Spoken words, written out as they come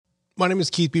My name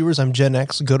is Keith Beavers. I'm Gen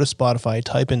X. Go to Spotify,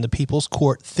 type in the People's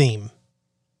Court theme,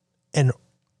 and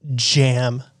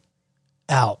jam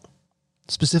out.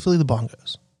 Specifically the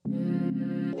bongos.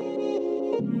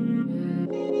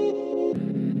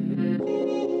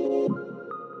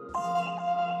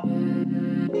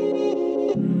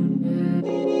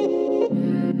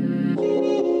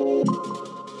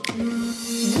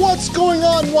 What's going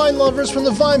on, wine lovers from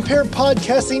the Vine Pair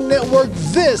Podcasting Network?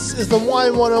 This is the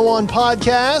Wine 101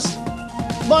 podcast.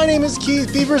 My name is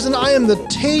Keith Beavers, and I am the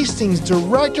Tastings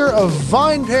Director of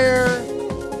Vine Pair.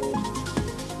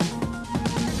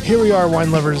 Here we are,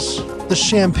 wine lovers, the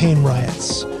Champagne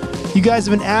Riots. You guys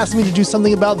have been asking me to do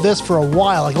something about this for a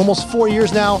while, like almost 4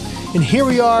 years now, and here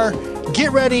we are.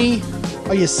 Get ready.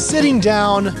 Are you sitting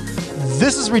down?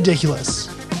 This is ridiculous.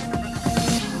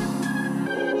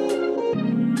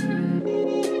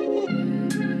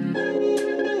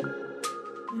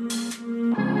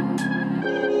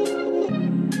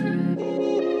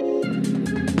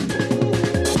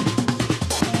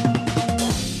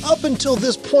 Up until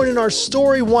this point in our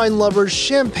story, wine lovers,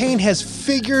 Champagne has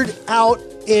figured out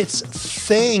its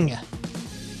thing.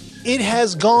 It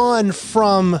has gone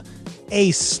from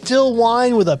a still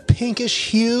wine with a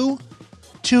pinkish hue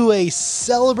to a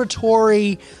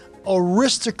celebratory,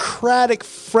 aristocratic,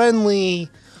 friendly,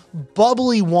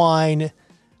 bubbly wine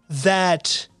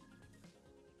that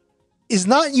is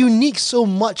not unique so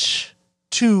much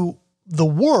to the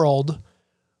world,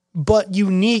 but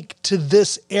unique to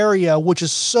this area, which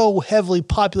is so heavily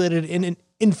populated and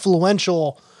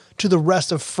influential to the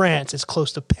rest of France. It's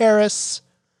close to Paris.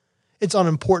 It's on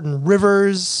important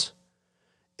rivers.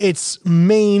 Its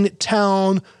main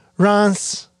town,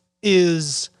 Reims,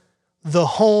 is the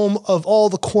home of all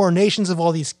the coronations of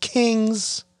all these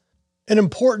kings. An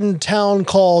important town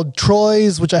called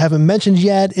Troyes, which I haven't mentioned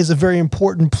yet, is a very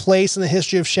important place in the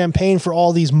history of Champagne for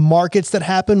all these markets that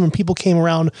happened when people came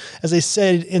around, as I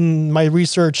said in my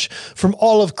research, from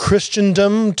all of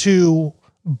Christendom to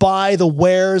buy the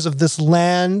wares of this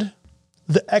land.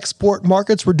 The export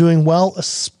markets were doing well,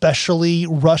 especially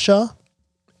Russia.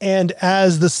 And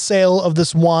as the sale of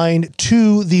this wine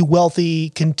to the wealthy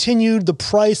continued, the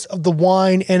price of the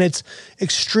wine and its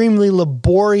extremely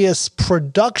laborious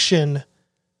production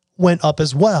went up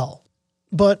as well.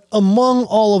 But among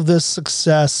all of this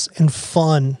success and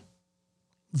fun,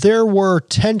 there were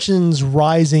tensions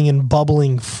rising and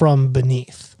bubbling from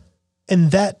beneath.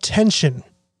 And that tension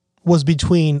was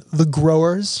between the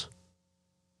growers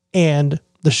and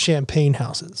the champagne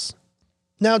houses.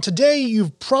 Now, today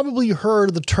you've probably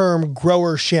heard the term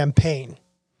grower champagne.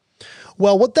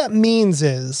 Well, what that means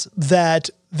is that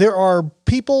there are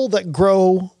people that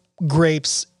grow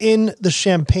grapes in the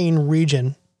Champagne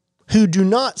region who do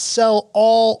not sell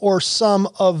all or some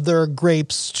of their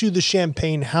grapes to the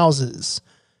champagne houses,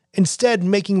 instead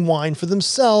making wine for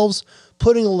themselves,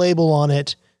 putting a label on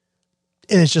it,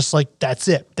 and it's just like, that's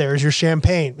it. There's your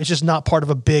champagne. It's just not part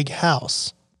of a big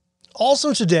house.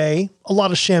 Also today, a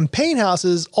lot of champagne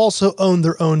houses also own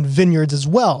their own vineyards as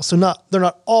well. So they're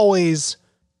not always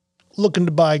looking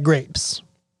to buy grapes.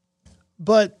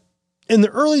 But in the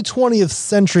early 20th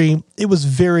century, it was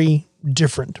very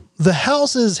different. The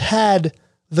houses had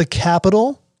the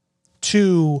capital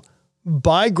to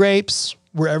buy grapes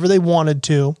wherever they wanted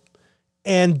to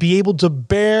and be able to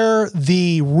bear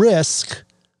the risk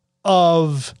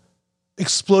of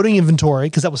exploding inventory,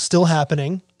 because that was still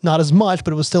happening. Not as much,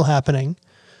 but it was still happening.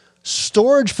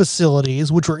 Storage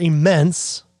facilities, which were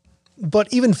immense.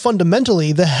 But even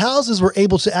fundamentally, the houses were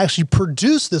able to actually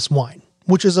produce this wine,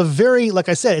 which is a very, like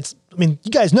I said, you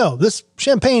guys know, this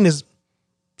champagne is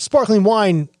sparkling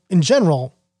wine in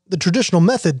general, the traditional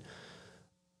method.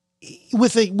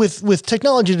 With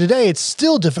technology today, it's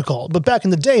still difficult. But back in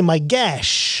the day, my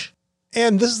gosh.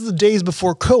 And this is the days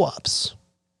before co-ops.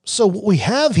 So what we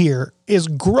have here is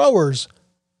growers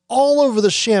all over the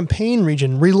Champagne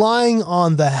region relying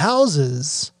on the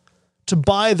houses to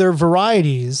buy their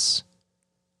varieties.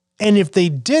 And if they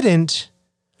didn't,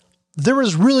 there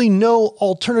was really no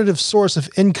alternative source of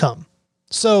income.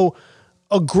 So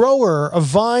a grower, a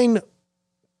vine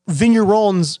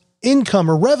vigneron's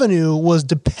income or revenue was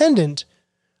dependent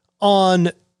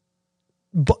on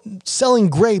selling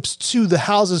grapes to the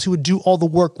houses who would do all the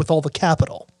work with all the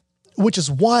capital, which is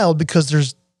wild because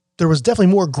there was definitely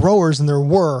more growers than there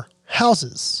were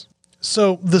houses.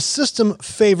 So the system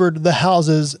favored the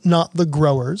houses, not the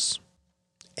growers.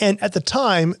 And at the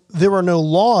time, there were no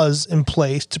laws in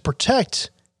place to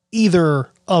protect either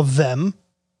of them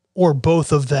or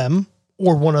both of them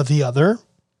or one or the other.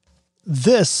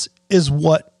 This is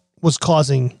what was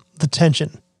causing the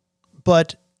tension.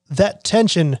 But that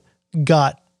tension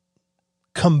got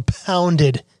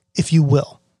compounded, if you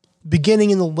will, beginning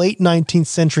in the late 19th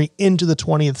century into the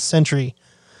 20th century,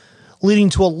 leading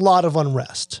to a lot of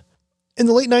unrest. In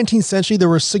the late 19th century, there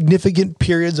were significant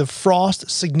periods of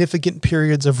frost, significant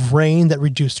periods of rain that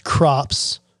reduced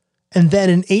crops. And then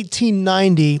in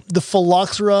 1890, the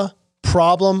phylloxera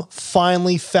problem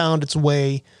finally found its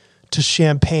way to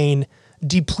Champagne,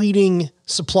 depleting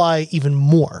supply even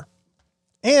more.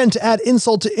 And to add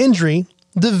insult to injury,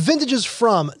 the vintages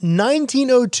from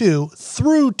 1902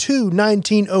 through to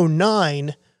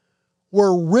 1909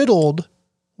 were riddled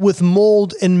with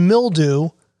mold and mildew,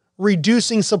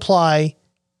 reducing supply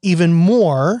even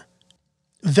more.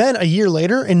 Then a year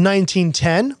later, in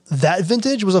 1910, that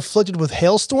vintage was afflicted with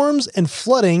hailstorms and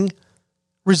flooding,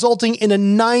 resulting in a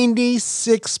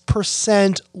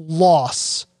 96%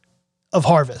 loss of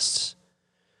harvests.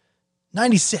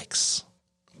 96.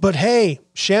 But hey,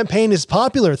 Champagne is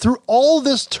popular. Through all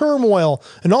this turmoil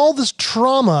and all this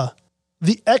trauma,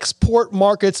 the export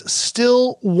markets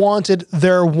still wanted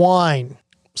their wine.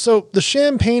 So the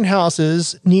Champagne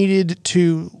houses needed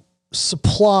to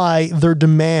supply their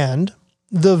demand.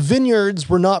 The vineyards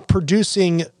were not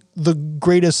producing the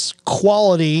greatest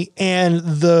quality, and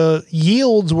the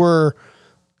yields were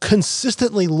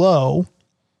consistently low.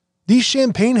 These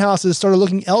Champagne houses started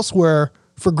looking elsewhere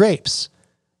for grapes.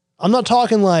 I'm not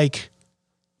talking like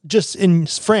just in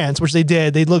France, which they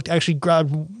did. They actually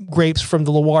grabbed grapes from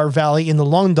the Loire Valley in the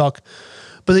Languedoc,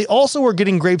 but they also were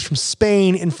getting grapes from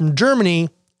Spain and from Germany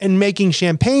and making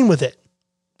champagne with it.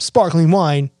 Sparkling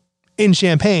wine in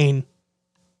Champagne,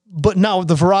 but not with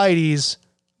the varieties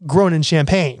grown in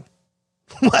Champagne.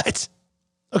 What?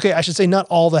 Okay, I should say not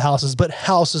all the houses, but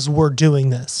houses were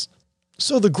doing this.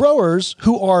 So the growers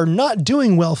who are not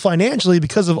doing well financially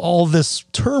because of all this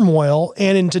turmoil,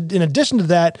 and in addition to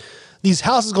that, these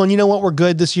houses going, you know what, we're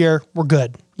good this year, we're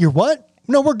good. You're what?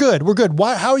 No, we're good, we're good.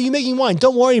 Why? How are you making wine?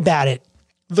 Don't worry about it.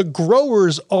 The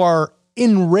growers are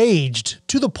enraged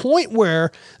to the point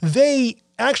where they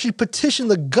actually petition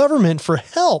the government for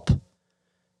help.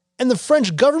 And the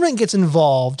French government gets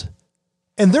involved,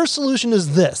 and their solution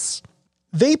is this.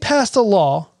 They passed a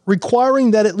law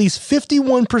requiring that at least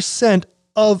 51%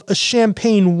 of a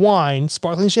champagne wine,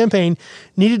 sparkling champagne,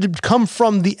 needed to come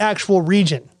from the actual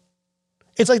region.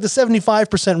 It's like the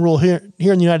 75% rule here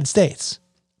in the United States.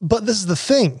 But this is the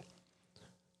thing.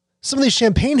 Some of these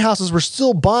champagne houses were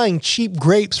still buying cheap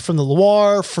grapes from the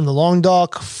Loire, from the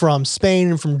Languedoc, from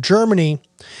Spain, and from Germany,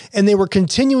 and they were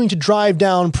continuing to drive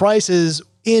down prices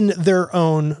in their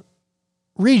own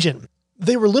region.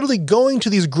 They were literally going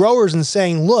to these growers and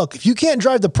saying, look, if you can't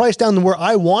drive the price down to where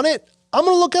I want it, I'm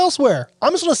going to look elsewhere.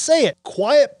 I'm just going to say it.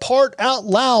 Quiet part out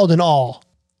loud and all.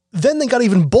 Then they got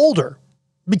even bolder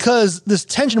because this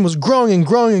tension was growing and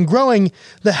growing and growing.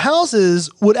 The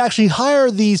houses would actually hire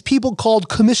these people called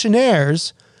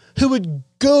commissionaires who would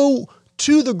go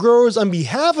to the growers on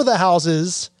behalf of the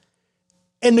houses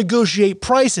and negotiate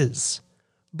prices.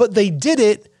 But they did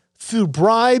it through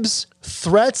bribes,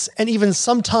 threats, and even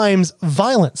sometimes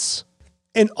violence.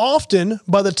 And often,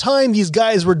 by the time these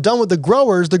guys were done with the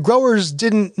growers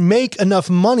didn't make enough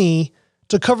money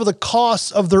to cover the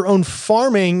costs of their own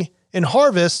farming and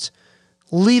harvest,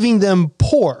 leaving them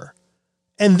poor.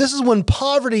 And this is when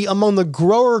poverty among the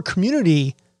grower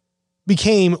community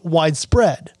became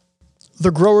widespread.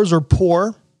 The growers are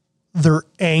poor, they're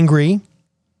angry,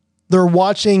 they're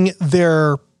watching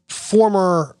their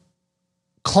former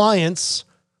clients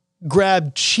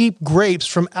grab cheap grapes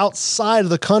from outside of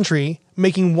the country,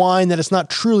 making wine that is not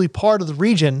truly part of the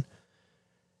region.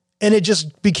 And it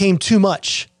just became too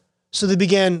much. So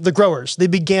the growers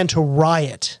began to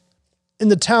riot. In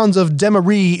the towns of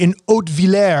Demery and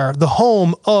Haute-Villers, the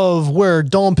home of where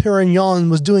Dom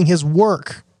Pérignon was doing his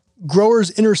work,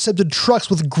 growers intercepted trucks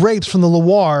with grapes from the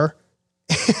Loire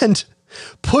and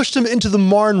pushed them into the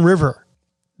Marne River.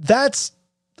 That's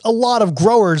a lot of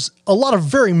growers, a lot of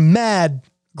very mad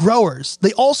growers.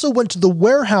 They also went to the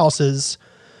warehouses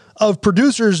of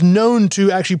producers known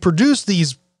to actually produce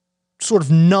these sort of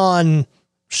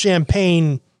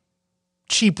non-champagne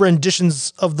cheap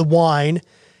renditions of the wine,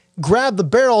 grab the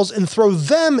barrels and throw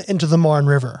them into the Marne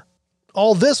River.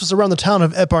 All this was around the town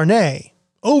of Epernay.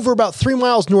 Over about 3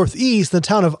 miles northeast, in the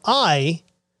town of Aix,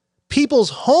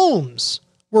 people's homes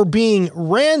were being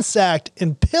ransacked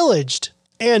and pillaged,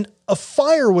 and a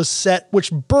fire was set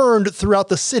which burned throughout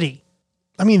the city.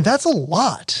 I mean, that's a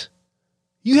lot.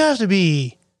 You have to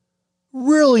be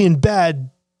really in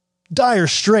dire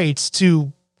straits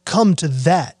to come to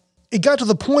that. It got to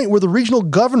the point where the regional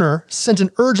governor sent an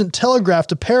urgent telegraph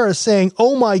to Paris saying,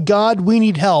 oh my God, we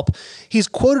need help. He's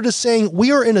quoted as saying,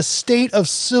 we are in a state of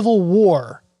civil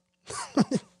war.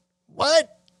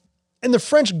 What? And the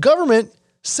French government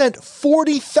sent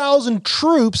 40,000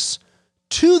 troops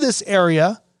to this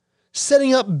area,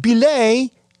 setting up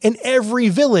billets in every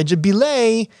village. A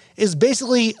billet is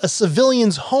basically a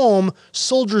civilian's home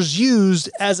soldiers used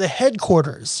as a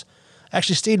headquarters. I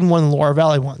actually stayed in one in the Loire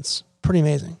Valley once. Pretty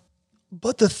amazing.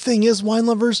 But the thing is, wine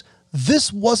lovers,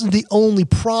 this wasn't the only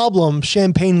problem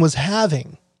Champagne was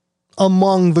having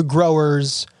among the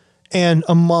growers and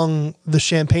among the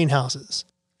champagne houses.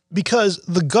 Because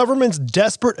the government's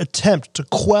desperate attempt to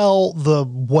quell the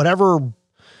whatever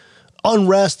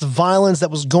unrest, violence that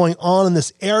was going on in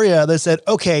this area, they said,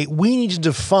 okay, we need to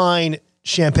define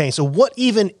Champagne. So what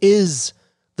even is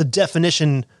the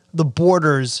definition, the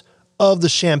borders of the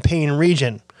Champagne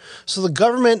region? So the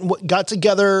government got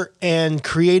together and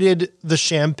created the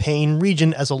Champagne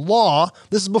region as a law.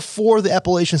 This is before the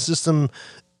appellation system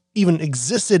even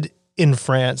existed in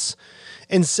France,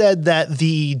 and said that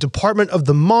the Department of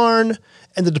the Marne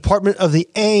and the Department of the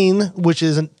Aisne, which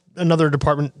is another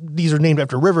department, these are named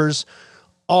after rivers,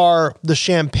 are the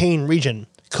Champagne region,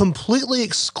 completely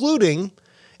excluding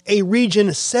a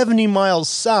region 70 miles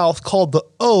south called the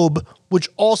Aube, which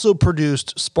also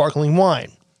produced sparkling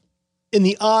wine. In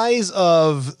the eyes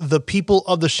of the people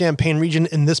of the Champagne region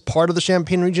in this part of the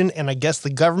Champagne region, and I guess the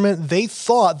government, they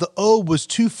thought the Aube was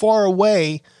too far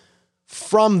away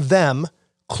from them,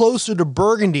 closer to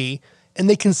Burgundy, and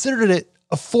they considered it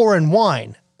a foreign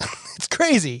wine. It's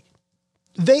crazy.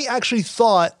 They actually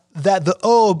thought that the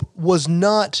Aube was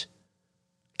not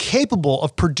capable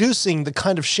of producing the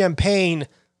kind of champagne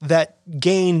that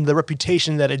gained the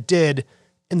reputation that it did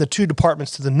in the two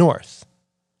departments to the north.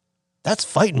 That's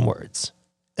fighting words.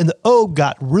 And the Aube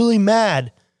got really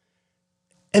mad,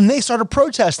 and they started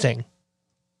protesting.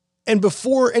 And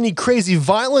before any crazy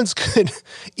violence could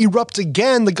erupt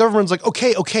again, the government's like,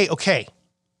 okay.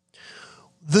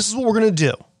 This is what we're going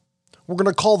to do. We're going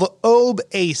to call the Aube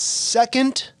a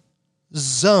second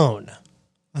zone.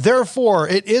 Therefore,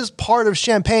 it is part of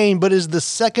Champagne, but is the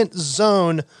second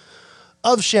zone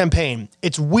of Champagne.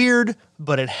 It's weird,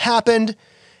 but it happened.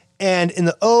 And in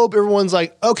the Aube, everyone's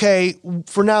like, okay,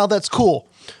 for now, that's cool.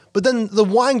 But then the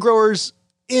wine growers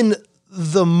in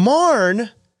the Marne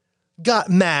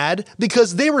got mad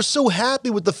because they were so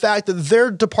happy with the fact that their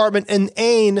department in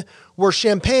Aisne were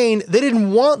Champagne. They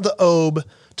didn't want the Aube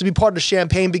to be part of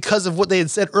Champagne because of what they had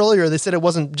said earlier. They said it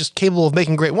wasn't just capable of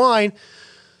making great wine.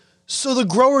 So the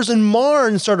growers in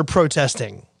Marne started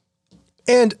protesting.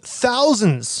 And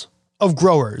thousands of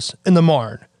growers in the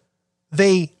Marne,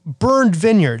 they burned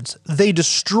vineyards, they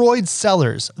destroyed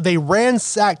cellars, they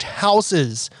ransacked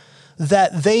houses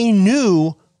that they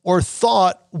knew or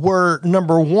thought were,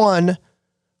 number one,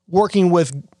 working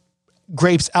with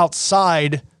grapes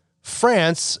outside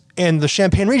France and the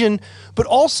Champagne region, but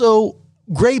also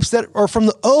grapes that are from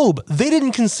the Aube. They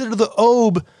didn't consider the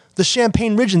Aube the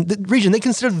Champagne region. They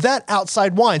considered that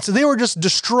outside wine. So they were just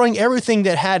destroying everything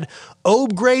that had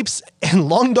Aube grapes and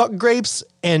Languedoc grapes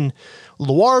and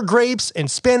Loire grapes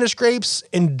and Spanish grapes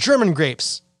and German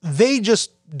grapes. They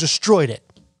just destroyed it.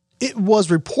 It was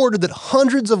reported that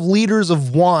hundreds of liters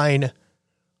of wine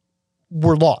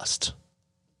were lost.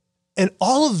 And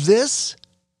all of this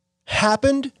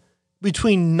happened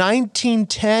between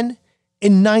 1910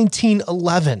 and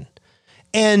 1911.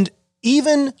 And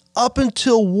even up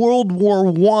until World War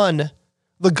I,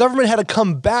 the government had to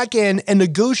come back in and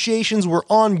negotiations were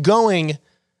ongoing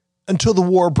until the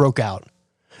war broke out.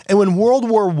 And when World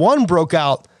War I broke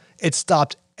out, it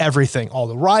stopped everything. All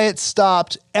the riots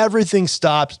stopped. Everything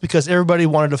stopped because everybody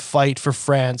wanted to fight for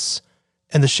France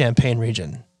and the Champagne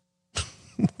region.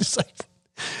 It's like,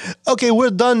 okay, we're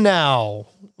done now.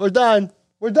 We're done.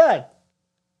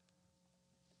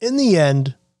 In the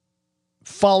end,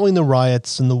 following the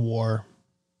riots and the war,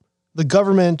 the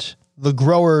government, the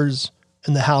growers,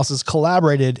 and the houses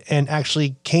collaborated and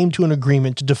actually came to an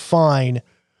agreement to define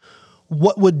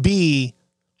what would be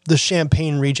the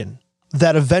Champagne region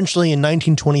that eventually in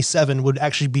 1927 would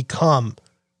actually become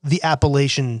the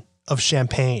appellation of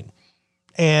Champagne.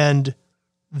 And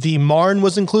the Marne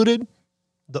was included,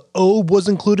 the Aube was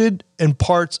included, and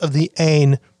parts of the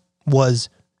Aisne was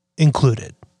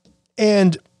included.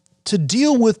 And to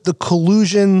deal with the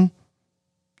collusion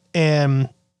and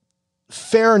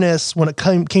fairness when it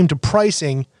came to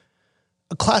pricing,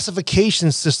 a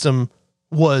classification system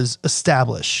was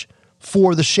established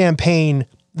for the Champagne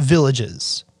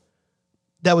villages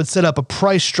that would set up a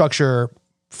price structure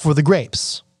for the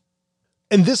grapes.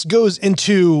 And this goes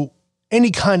into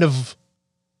any kind of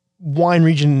wine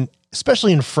region,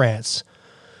 especially in France,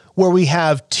 where we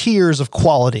have tiers of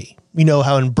quality. We know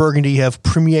how in Burgundy you have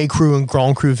Premier Cru and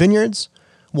Grand Cru vineyards.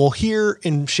 Well, here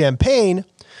in Champagne,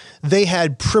 they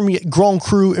had Grand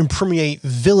Cru and Premier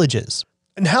villages.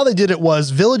 And how they did it was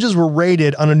villages were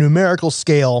rated on a numerical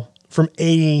scale from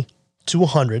 80 to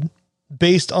 100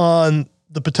 based on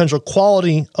the potential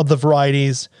quality of the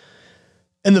varieties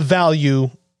and the value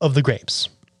of the grapes.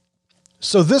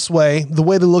 So this way, the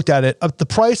way they looked at it, the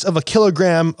price of a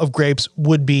kilogram of grapes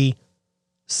would be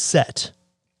set.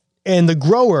 And the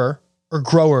grower or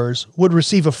growers would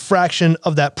receive a fraction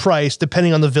of that price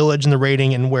depending on the village and the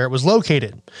rating and where it was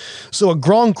located. So a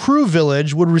Grand Cru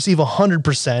village would receive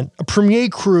 100%. A Premier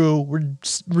Cru would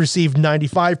receive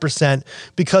 95%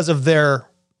 because of their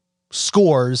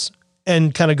scores,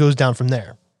 and kind of goes down from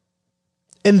there.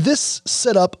 And this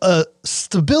set up a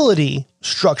stability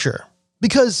structure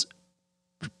because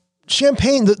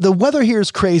Champagne, the weather here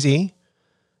is crazy.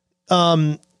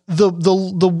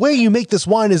 The way you make this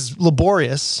wine is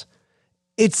laborious.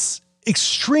 It's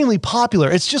extremely popular.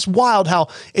 It's just wild how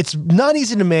it's not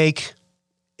easy to make.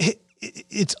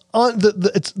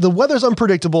 The weather's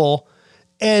unpredictable,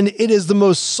 and it is the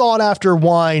most sought after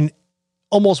wine,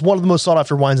 almost one of the most sought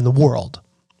after wines in the world.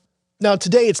 Now,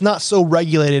 today it's not so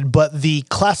regulated, but the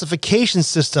classification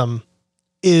system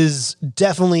is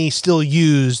definitely still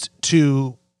used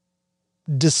to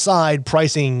decide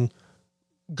pricing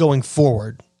going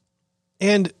forward.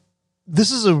 And this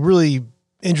is a really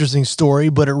interesting story,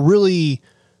 but it really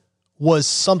was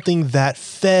something that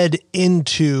fed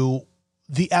into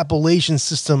the appellation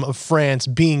system of France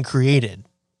being created.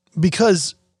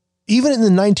 Because even in the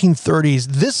 1930s,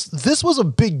 this was a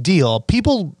big deal.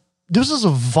 This was a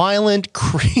violent,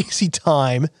 crazy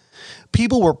time.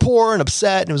 People were poor and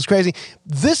upset, and it was crazy.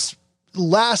 This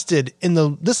lingered in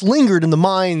the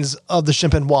minds of the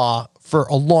Champenois for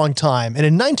a long time. And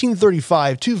in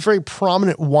 1935, two very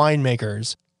prominent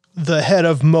winemakers, the head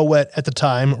of Moet at the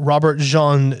time, Robert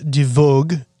Jean de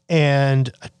Vogue, and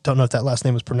I don't know if that last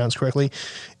name was pronounced correctly,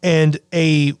 and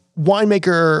a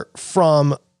winemaker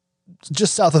from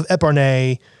just south of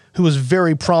Epernay, who was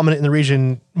very prominent in the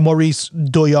region, Maurice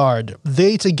Doillard.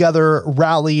 They together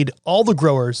rallied all the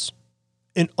growers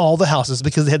in all the houses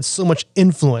because they had so much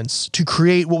influence to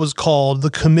create what was called the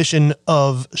Commission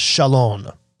of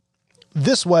Chalon.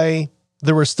 This way,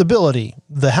 there was stability.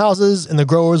 The houses and the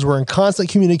growers were in constant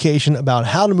communication about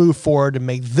how to move forward to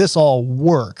make this all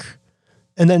work.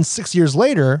 And then 6 years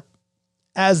later,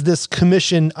 as this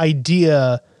commission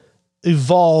idea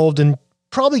evolved and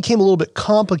probably became a little bit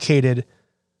complicated,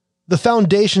 the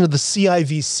foundation of the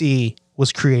CIVC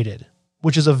was created,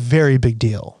 which is a very big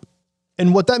deal.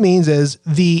 And what that means is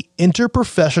the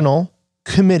Interprofessional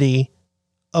Committee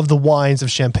of the Wines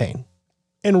of Champagne.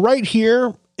 And right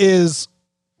here is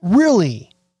really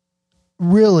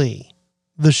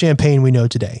the Champagne we know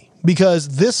today, because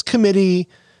this committee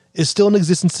is still in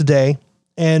existence today.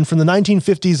 And from the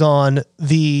 1950s on,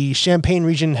 the Champagne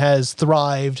region has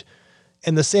thrived,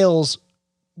 and the sales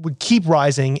would keep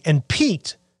rising and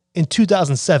peaked in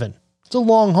 2007. It's a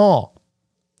long haul.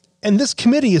 And this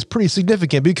committee is pretty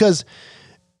significant because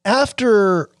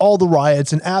after all the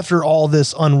riots and after all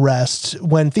this unrest,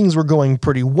 when things were going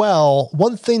pretty well,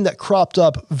 one thing that cropped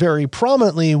up very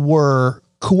prominently were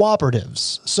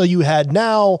cooperatives. So you had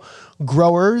now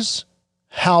growers,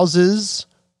 houses,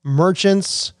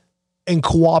 merchants, and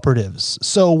cooperatives.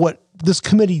 So what this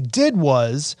committee did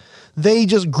was they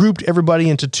just grouped everybody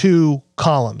into two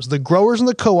columns, the growers and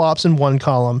the co-ops in one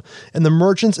column and the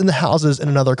merchants and the houses in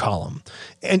another column.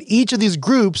 And each of these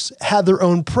groups had their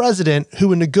own president who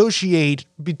would negotiate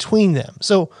between them.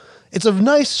 So it's a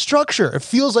nice structure. It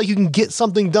feels like you can get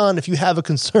something done if you have a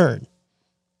concern.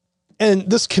 And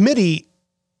this committee,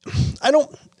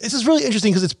 this is really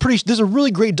interesting because there's a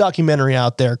really great documentary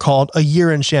out there called A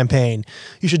Year in Champagne.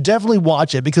 You should definitely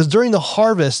watch it because during the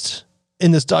harvest in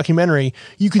this documentary,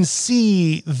 you can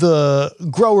see the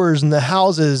growers and the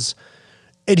houses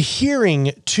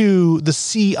adhering to the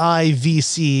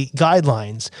CIVC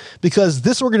guidelines because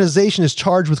this organization is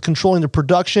charged with controlling the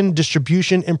production,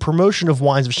 distribution, and promotion of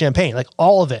wines of Champagne, like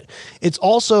all of it. It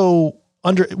also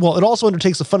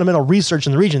undertakes the fundamental research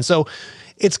in the region. So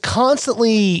it's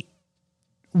constantly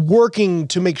working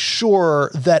to make sure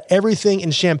that everything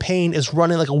in Champagne is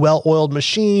running like a well-oiled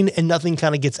machine and nothing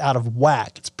kind of gets out of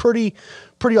whack. It's pretty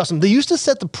awesome. They used to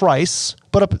set the price,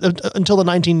 but up until the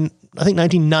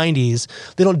 1990s,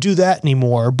 they don't do that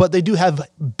anymore, but they do have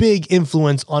big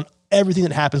influence on everything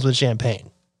that happens with Champagne.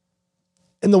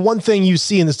 And the one thing you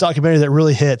see in this documentary that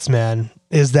really hits, man,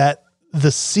 is that the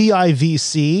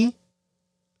CIVC,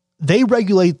 they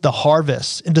regulate the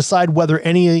harvest and decide whether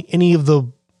any of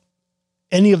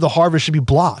the harvest should be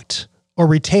blocked or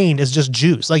retained as just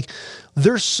juice. Like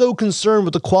they're so concerned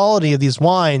with the quality of these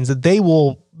wines that they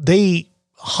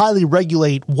highly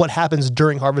regulate what happens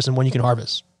during harvest and when you can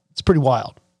harvest. It's pretty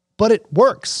wild, but it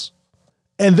works.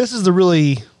 And this is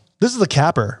the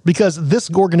capper, because this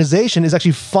organization is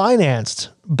actually financed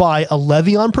by a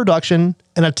levy on production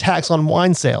and a tax on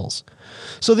wine sales.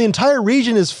 So the entire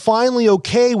region is finally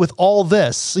okay with all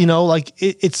this, like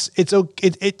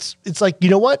it's like, you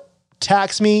know what?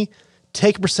 Tax me,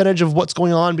 take a percentage of what's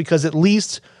going on, because at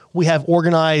least we have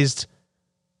organized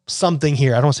something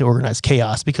here. I don't want to say organized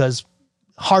chaos, because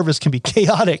harvest can be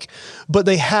chaotic, but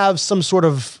they have some sort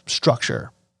of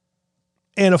structure.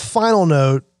 And a final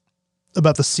note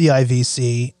about the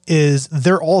CIVC is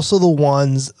they're also the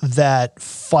ones that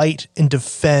fight and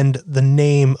defend the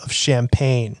name of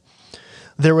champagne.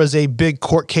 There was a big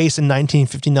court case in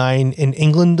 1959 in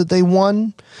England that they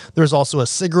won. There's also a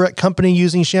cigarette company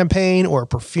using champagne, or a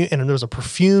perfume, and there was a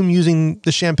perfume using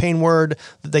the champagne word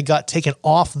that they got taken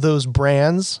off those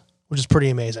brands, which is pretty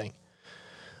amazing.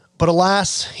 But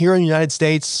alas, here in the United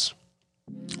States,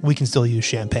 we can still use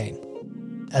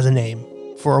champagne as a name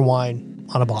for a wine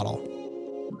on a bottle.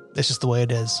 It's just the way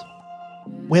it is.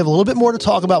 We have a little bit more to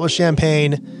talk about with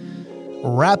champagne.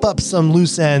 Wrap up some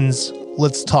loose ends.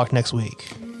 Let's talk next week.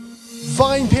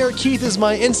 VinePair Keith is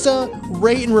my Insta.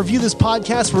 Rate and review this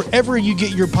podcast wherever you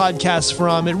get your podcasts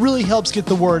from. It really helps get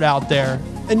the word out there.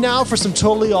 And now for some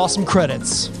totally awesome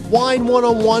credits. Wine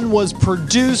 101 was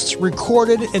produced,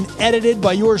 recorded, and edited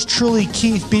by yours truly,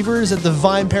 Keith Beavers, at the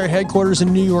VinePair headquarters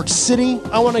in New York City.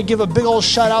 I want to give a big old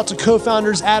shout out to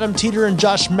co-founders Adam Teeter and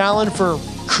Josh Mallon for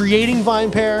creating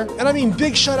VinePair. And I mean,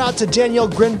 big shout out to Danielle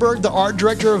Grinberg, the art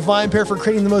director of VinePair, for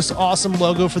creating the most awesome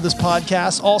logo for this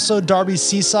podcast. Also, Darby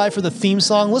Seaside for the theme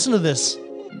song. Listen to this.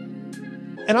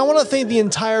 And I want to thank the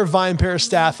entire VinePair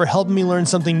staff for helping me learn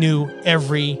something new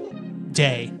every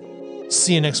day.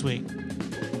 See you next week.